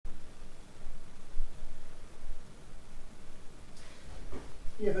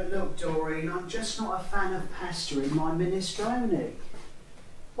Yeah, but look, Doreen, I'm just not a fan of pasta in my minestrone.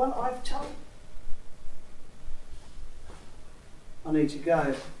 Well, I've told... I need to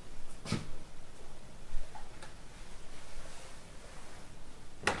go.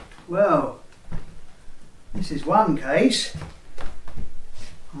 Well, this is one case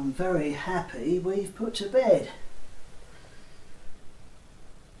I'm very happy we've put to bed.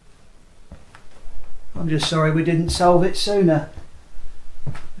 I'm just sorry we didn't solve it sooner,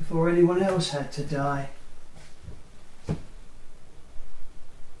 before anyone else had to die.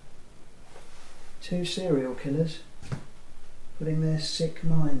 Two serial killers putting their sick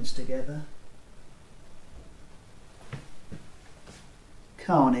minds together.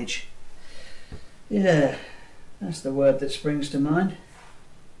 Carnage. Yeah, that's the word that springs to mind.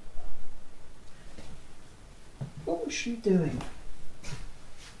 What was she doing?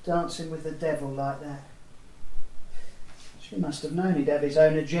 Dancing with the devil like that? She must have known he'd have his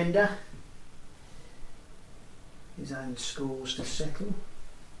own agenda, his own scores to settle.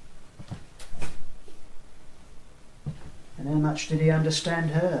 And how much did he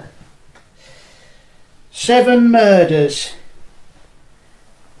understand her? 7 murders.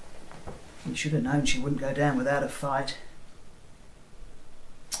 He should have known she wouldn't go down without a fight.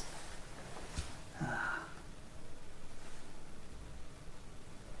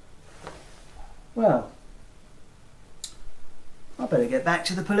 Well, I better get back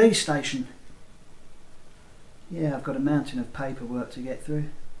to the police station. Yeah, I've got a mountain of paperwork to get through.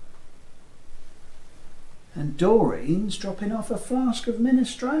 And Doreen's dropping off a flask of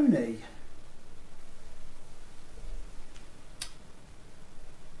minestrone.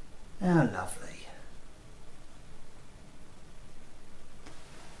 How lovely.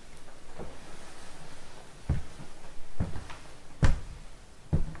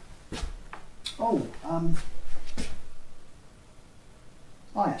 Oh,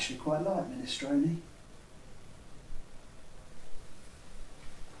 I actually quite like minestrone.